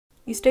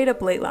You stayed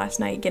up late last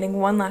night getting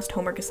one last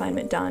homework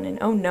assignment done, and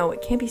oh no,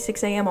 it can't be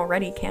 6 a.m.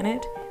 already, can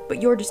it? But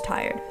you're just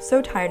tired.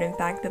 So tired, in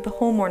fact, that the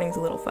whole morning's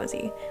a little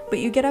fuzzy. But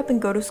you get up and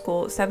go to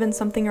school at 7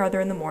 something or other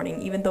in the morning,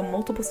 even though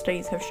multiple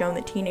studies have shown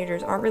that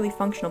teenagers aren't really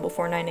functional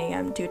before 9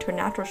 a.m. due to a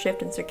natural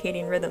shift in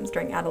circadian rhythms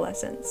during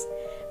adolescence.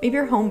 Maybe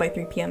you're home by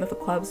 3 p.m. if a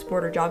club,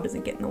 sport, or job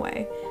doesn't get in the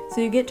way.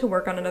 So you get to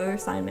work on another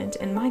assignment,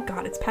 and my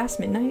god, it's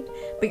past midnight,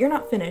 but you're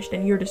not finished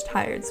and you're just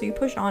tired, so you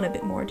push on a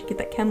bit more to get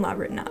that chem lab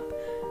written up.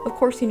 Of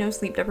course, you know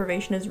sleep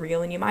deprivation is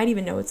real, and you might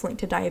even know it's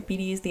linked to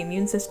diabetes, the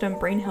immune system,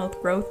 brain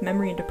health, growth,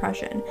 memory, and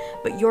depression,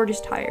 but you're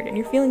just tired, and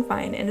you're feeling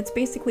fine, and it's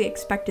basically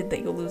expected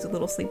that you'll lose a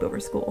little sleep over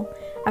school.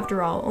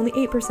 After all, only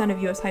 8%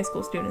 of US high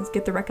school students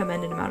get the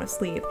recommended amount of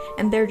sleep,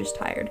 and they're just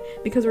tired,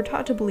 because we're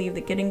taught to believe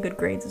that getting good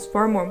grades is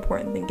far more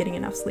important than getting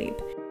enough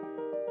sleep.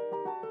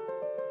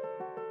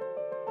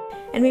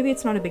 And maybe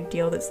it's not a big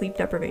deal that sleep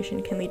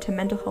deprivation can lead to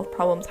mental health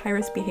problems,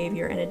 high-risk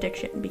behavior, and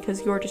addiction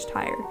because you're just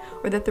tired,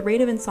 or that the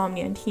rate of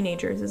insomnia in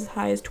teenagers is as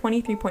high as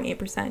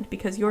 23.8%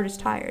 because you're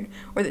just tired,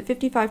 or that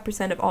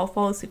 55% of all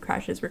follow-sleep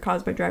crashes were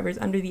caused by drivers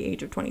under the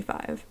age of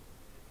 25.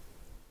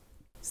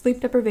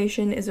 Sleep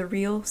deprivation is a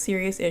real,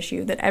 serious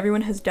issue that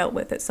everyone has dealt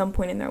with at some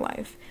point in their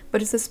life,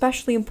 but it's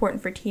especially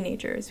important for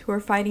teenagers who are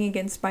fighting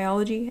against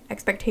biology,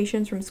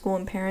 expectations from school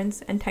and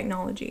parents, and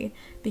technology,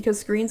 because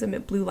screens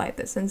emit blue light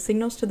that sends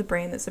signals to the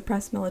brain that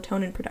suppress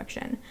melatonin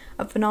production,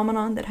 a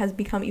phenomenon that has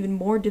become even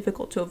more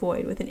difficult to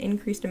avoid with an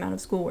increased amount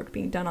of schoolwork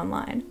being done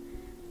online.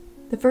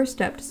 The first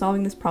step to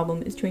solving this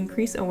problem is to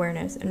increase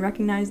awareness and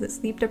recognize that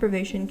sleep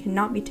deprivation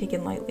cannot be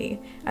taken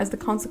lightly, as the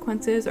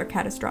consequences are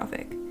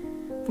catastrophic.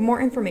 For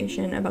more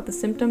information about the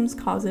symptoms,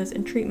 causes,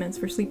 and treatments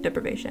for sleep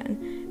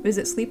deprivation,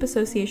 visit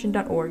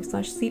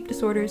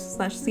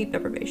sleepassociation.org/sleepdisorders/sleep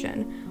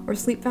deprivation or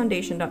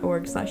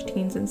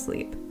sleepfoundation.org/teens and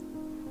sleep.